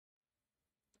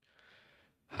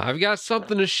I've got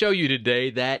something to show you today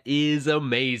that is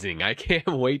amazing. I can't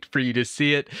wait for you to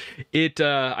see it.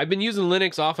 I've been using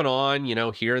Linux off and on,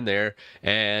 here and there,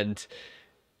 and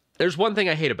there's one thing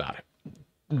I hate about it.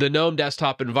 The GNOME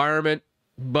desktop environment,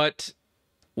 but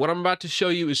what I'm about to show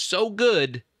you is so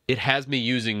good, it has me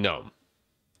using GNOME.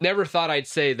 Never thought I'd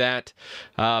say that,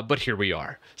 but here we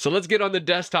are. So let's get on the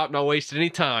desktop, not waste any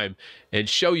time, and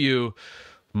show you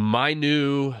my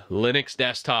new Linux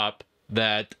desktop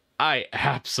that I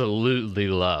absolutely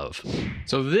love.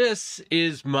 So this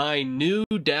is my new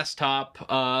desktop,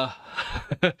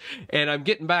 and I'm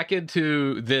getting back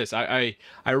into this. I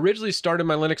originally started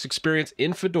my Linux experience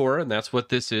in Fedora, and that's what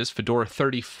this is, Fedora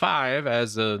 35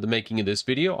 as the making of this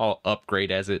video. I'll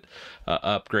upgrade as it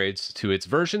upgrades to its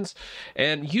versions.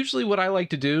 And usually what I like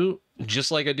to do,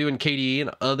 just like I do in KDE and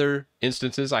other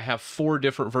instances, I have 4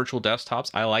 different virtual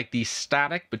desktops. I like these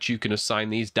static, but you can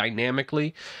assign these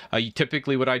dynamically.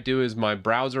 Typically what I do is my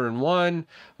browser in one,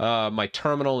 my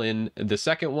terminal in the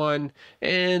second one,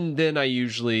 and then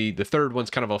the third one's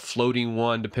kind of a floating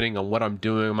one, depending on what I'm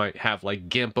doing. I might have like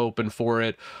Gimp open for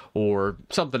it or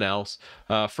something else.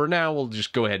 For now, we'll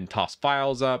just go ahead and toss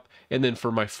files up. And then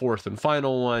for my 4th and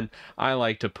final one, I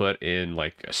like to put in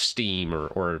like a Steam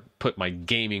or put my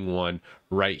gaming one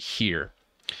right here.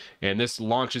 And this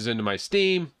launches into my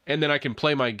Steam, and then I can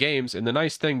play my games. And the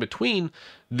nice thing between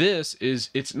this is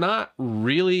it's not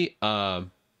really a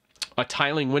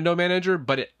tiling window manager,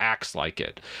 but it acts like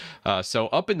it. So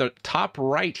up in the top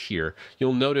right here,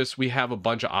 you'll notice we have a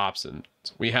bunch of options.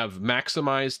 We have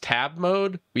maximize tab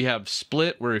mode. We have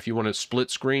split, where if you want to split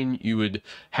screen, you would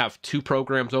have 2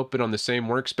 programs open on the same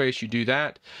workspace. You do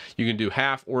that. You can do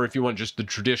half, or if you want just the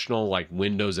traditional like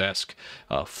Windows-esque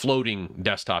floating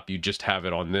desktop, you just have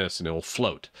it on this and it'll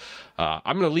float.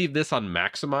 I'm going to leave this on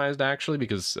maximized actually,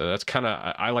 because that's kind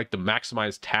of, I like the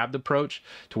maximized tabbed approach,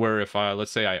 to where if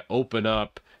let's say I open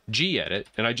up gedit,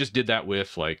 and I just did that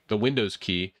with like the Windows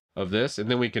key of this, and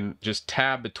then we can just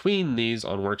tab between these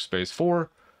on workspace 4,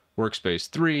 workspace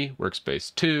 3,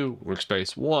 workspace 2,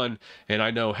 workspace 1, and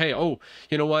I know, hey, oh,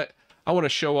 you know what? I want to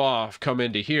show off, come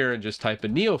into here and just type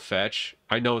in neofetch.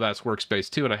 I know that's workspace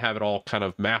 2, and I have it all kind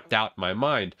of mapped out in my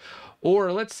mind.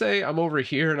 Or let's say I'm over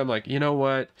here and I'm like, you know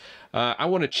what? I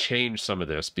want to change some of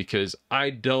this because I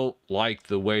don't like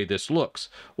the way this looks.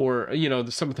 Or,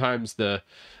 sometimes I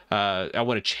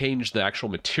want to change the actual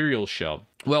material shell.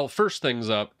 Well, first things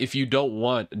up, if you don't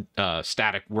want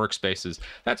static workspaces,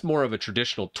 that's more of a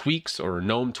traditional tweaks, or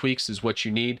GNOME tweaks is what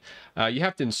you need. You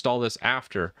have to install this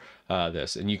after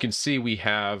this. And you can see we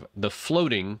have the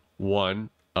floating one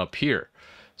up here.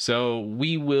 So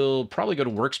we will probably go to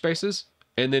workspaces.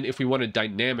 And then if we want a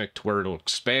dynamic to where it'll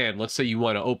expand, let's say you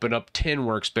want to open up 10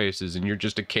 workspaces and you're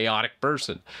just a chaotic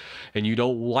person and you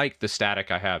don't like the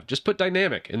static I have, just put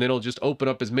dynamic, and then it'll just open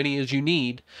up as many as you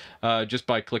need just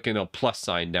by clicking a plus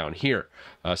sign down here.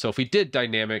 So if we did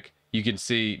dynamic, you can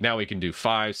see now we can do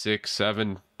 5, 6,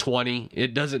 7, 20.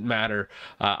 It doesn't matter.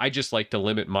 I just like to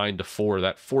limit mine to 4.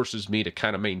 That forces me to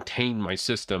kind of maintain my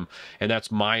system, and that's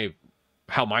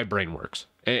how my brain works.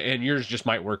 And yours just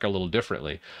might work a little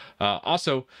differently.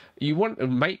 Also, you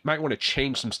might want to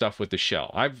change some stuff with the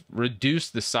shell. I've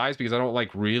reduced the size because I don't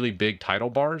like really big title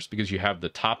bars, because you have the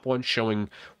top one showing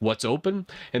what's open,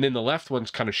 and then the left one's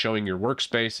kind of showing your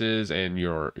workspaces and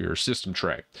your system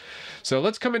tray. So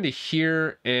let's come into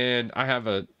here, and I have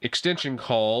an extension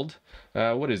called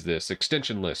what is this?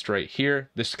 Extension list right here.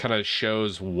 This kind of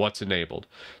shows what's enabled.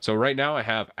 So right now I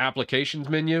have applications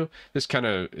menu. This kind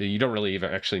of, you don't really even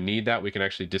actually need that. We can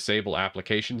actually disable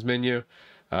applications menu.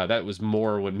 That was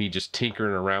more when me just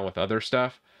tinkering around with other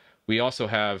stuff. We also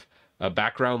have a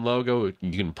background logo.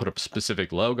 You can put a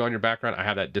specific logo on your background. I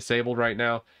have that disabled right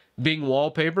now. Bing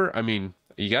wallpaper. I mean,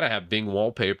 you got to have Bing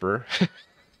wallpaper.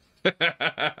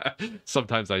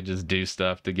 Sometimes I just do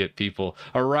stuff to get people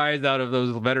a rise out of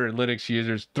those veteran Linux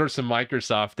users. Throw some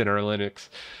Microsoft in our Linux.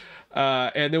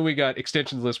 And then we got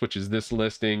extensions list, which is this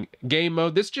listing. Game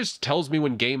mode, this just tells me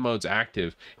when game mode's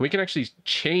active. And we can actually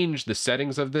change the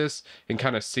settings of this and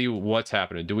kind of see what's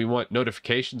happening. Do we want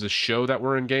notifications to show that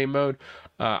we're in game mode?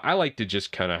 I like to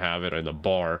just kind of have it in the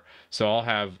bar. So I'll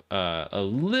have a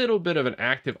little bit of an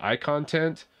active icon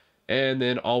tint, and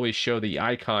then always show the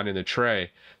icon in the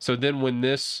tray. So then when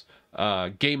this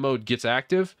game mode gets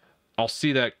active, I'll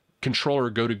see that controller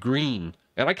go to green.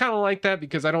 And I kind of like that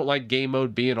because I don't like game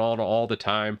mode being on all the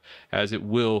time, as it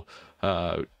will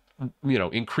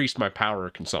increased my power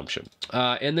consumption.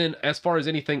 And then as far as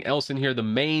anything else in here, the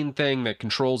main thing that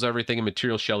controls everything in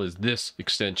Material Shell is this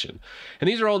extension. And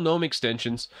these are all Gnome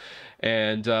extensions.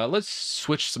 And let's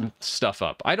switch some stuff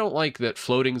up. I don't like that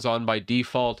floating's on by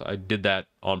default. I did that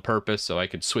on purpose so I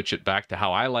could switch it back to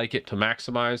how I like it to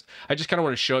maximize. I just kind of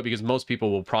want to show it because most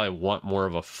people will probably want more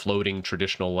of a floating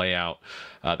traditional layout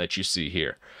that you see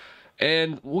here.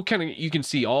 And you can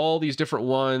see all these different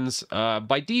ones.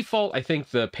 By default, I think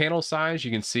the panel size,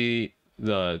 you can see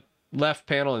the left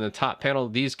panel and the top panel,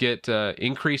 these get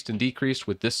increased and decreased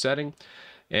with this setting.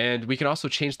 And we can also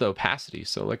change the opacity.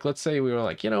 So like, let's say we were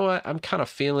like, you know what, I'm kind of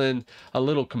feeling a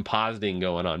little compositing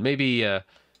going on. Maybe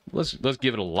let's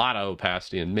give it a lot of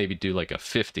opacity and maybe do like a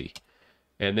 50.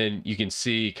 And then you can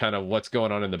see kind of what's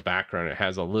going on in the background. It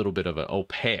has a little bit of an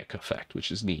opaque effect,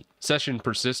 which is neat. Session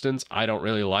persistence, I don't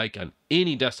really like on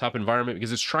any desktop environment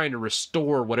because it's trying to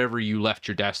restore whatever you left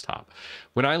your desktop.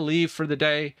 When I leave for the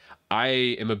day, I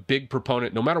am a big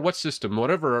proponent, no matter what system,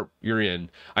 whatever you're in,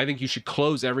 I think you should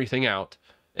close everything out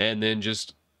and then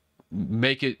just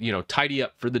make it, tidy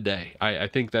up for the day. I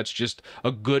think that's just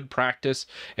a good practice.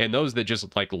 And those that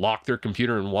just like lock their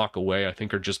computer and walk away, I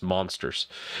think are just monsters.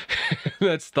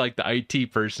 That's like the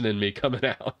IT person in me coming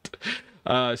out.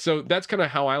 So that's kind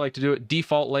of how I like to do it.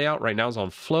 Default layout right now is on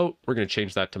float. We're going to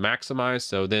change that to maximize.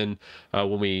 So then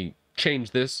when we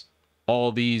change this,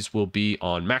 all these will be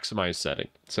on maximize setting.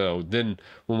 So then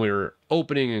when we're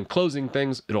opening and closing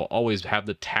things, it'll always have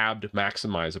the tabbed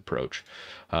maximize approach.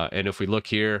 And if we look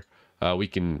here, we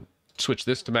can switch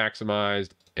this to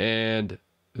maximized, and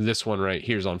this one right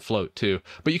here is on float too.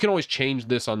 But you can always change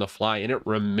this on the fly, and it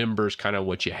remembers kind of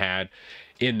what you had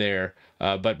in there.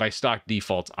 But by stock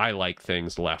defaults, I like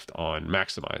things left on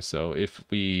maximize. So if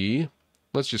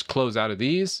let's just close out of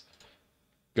these,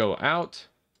 go out,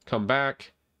 come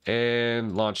back,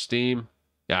 and launch Steam.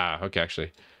 Okay,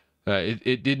 actually,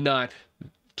 it did not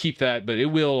keep that, but it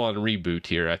will on reboot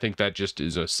here. I think that just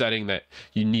is a setting that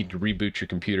you need to reboot your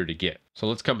computer to get. So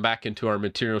let's come back into our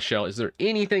Material Shell. Is there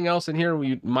anything else in here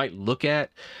we might look at?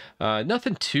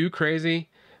 Nothing too crazy.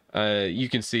 You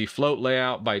can see float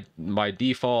layout by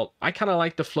default. I kind of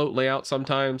like the float layout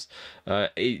sometimes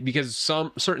because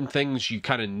certain things you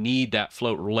kind of need that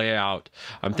float layout.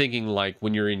 I'm thinking like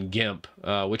when you're in Gimp,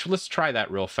 which let's try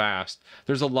that real fast.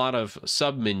 There's a lot of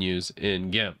submenus in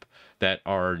Gimp that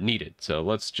are needed. So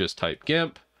let's just type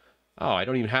Gimp. Oh, I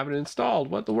don't even have it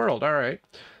installed. What the world? All right,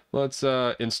 let's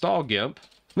install Gimp.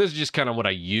 This is just kind of what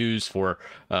I use for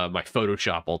my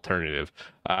Photoshop alternative.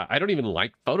 I don't even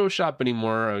like Photoshop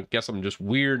anymore. I guess I'm just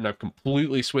weird, and I've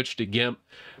completely switched to Gimp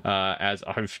as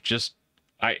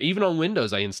even on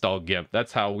Windows, I install Gimp.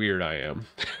 That's how weird I am.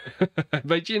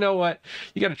 But you know what?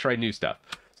 You got to try new stuff.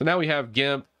 So now we have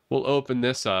Gimp. We'll open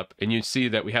this up, and you see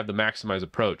that we have the maximize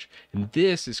approach. And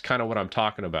this is kind of what I'm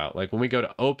talking about. Like when we go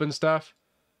to open stuff,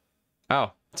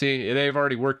 oh, see, they've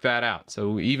already worked that out.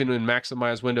 So even in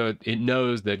maximize window, it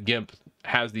knows that Gimp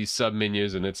has these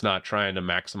submenus and it's not trying to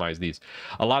maximize these.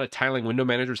 A lot of tiling window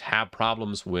managers have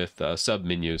problems with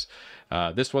submenus.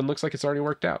 This one looks like it's already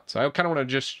worked out. So I kind of want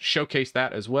to just showcase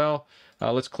that as well.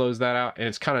 Let's close that out. And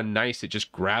it's kind of nice. It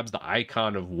just grabs the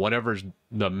icon of whatever's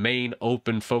the main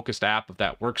open focused app of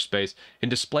that workspace and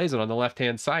displays it on the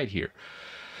left-hand side here.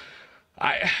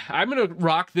 I'm going to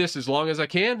rock this as long as I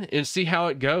can and see how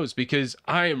it goes because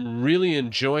I am really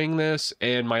enjoying this.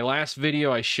 And my last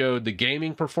video, I showed the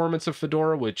gaming performance of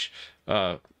Fedora, which,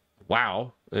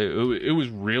 wow, it was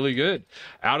really good.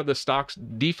 Out of the stock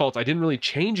defaults, I didn't really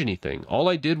change anything. All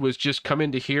I did was just come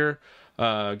into here,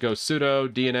 go sudo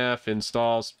dnf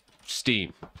install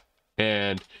Steam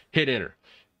and hit enter.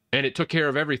 And it took care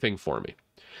of everything for me.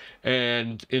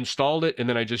 And installed it, and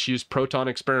then I just used Proton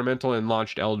Experimental and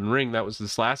launched Elden Ring. That was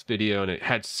this last video, and it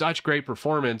had such great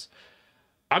performance.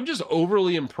 I'm just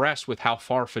overly impressed with how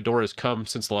far Fedora has come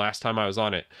since the last time I was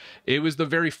on it. It was the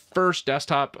very first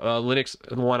desktop Linux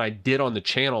one I did on the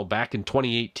channel back in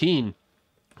 2018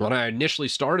 when I initially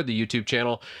started the YouTube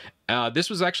channel. This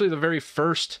was actually the very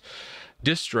first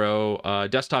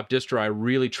distro, desktop distro I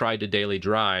really tried to daily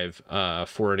drive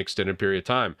for an extended period of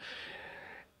time.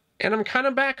 And I'm kind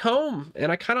of back home,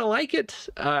 and I kind of like it.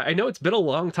 I know it's been a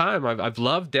long time. I've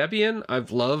loved Debian.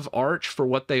 I've loved Arch for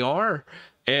what they are.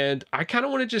 And I kind of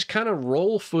want to just kind of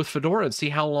roll with Fedora and see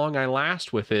how long I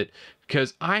last with it,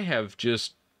 because I have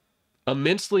just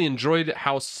immensely enjoyed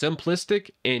how simplistic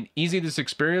and easy this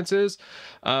experience is.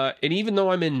 And even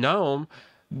though I'm in GNOME,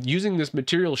 using this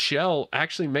Material Shell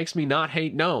actually makes me not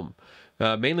hate GNOME,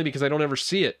 mainly because I don't ever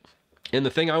see it. And the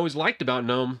thing I always liked about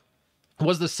GNOME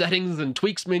was the settings and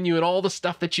tweaks menu and all the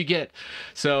stuff that you get.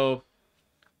 So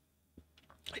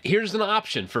here's an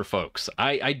option for folks.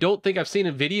 I don't think I've seen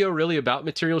a video really about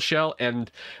Material Shell,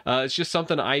 and it's just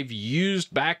something I've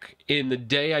used back in the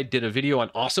day. I did a video on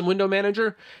Awesome Window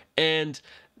Manager, and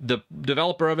the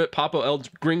developer of it, Papo El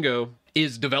Gringo,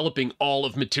 is developing all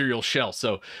of Material Shell.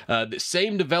 So the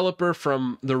same developer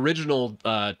from the original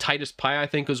Titus Pi, I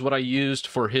think, is what I used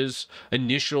for his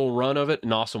initial run of it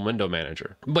in Awesome Window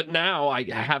Manager. But now I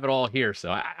have it all here,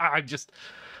 so I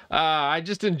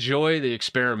just enjoy the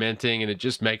experimenting, and it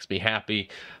just makes me happy.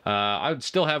 I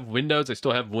still have Windows. I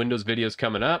still have Windows videos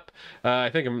coming up. I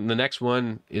think the next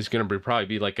one is going to probably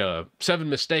be like 7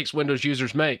 mistakes Windows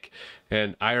users make.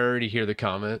 And I already hear the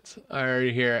comments. I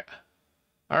already hear it.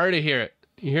 I already hear it.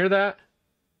 You hear that?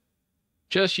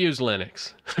 Just use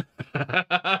Linux.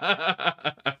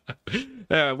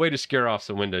 Way to scare off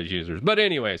some Windows users. But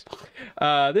anyways,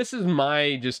 this is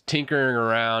my just tinkering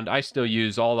around. I still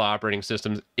use all the operating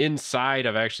systems. Inside,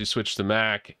 I've actually switched to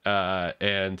Mac,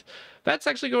 and that's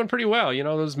actually going pretty well. You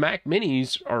know, those Mac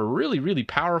Minis are really, really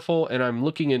powerful, and I'm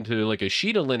looking into like a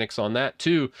sheet of Linux on that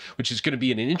too, which is going to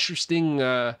be an interesting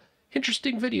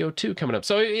video too coming up.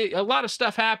 So a lot of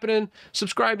stuff happening.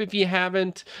 Subscribe if you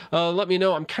haven't. Let me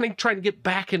know. I'm kind of trying to get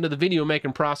back into the video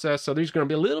making process, so there's going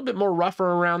to be a little bit more rougher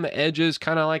around the edges,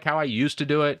 kind of like how I used to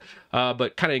do it,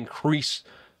 but kind of increase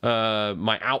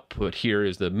my output here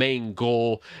is the main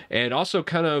goal, and also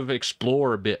kind of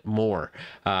explore a bit more.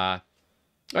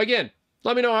 Again,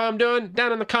 let me know how I'm doing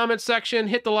down in the comments section.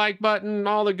 Hit the like button,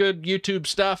 all the good YouTube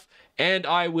stuff, and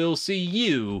I will see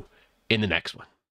you in the next one.